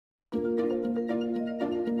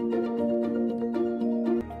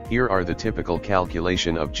Here are the typical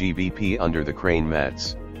calculation of GBP under the crane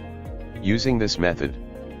mats. Using this method,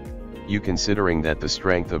 you considering that the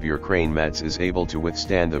strength of your crane mats is able to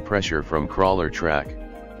withstand the pressure from crawler track,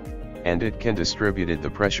 and it can distributed the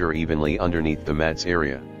pressure evenly underneath the mats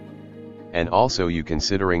area. And also you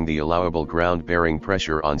considering the allowable ground bearing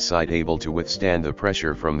pressure on site able to withstand the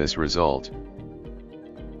pressure from this result.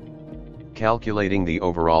 Calculating the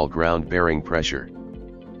overall ground bearing pressure,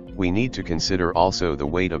 we need to consider also the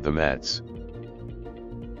weight of the mats.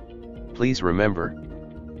 Please remember,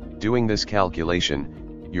 doing this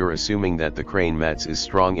calculation, you're assuming that the crane mats is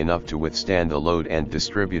strong enough to withstand the load and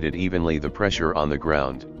distributed evenly the pressure on the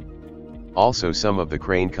ground. Also some of the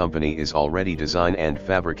crane company is already design and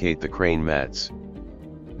fabricate the crane mats.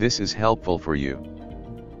 This is helpful for you.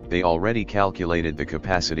 They already calculated the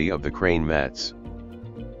capacity of the crane mats.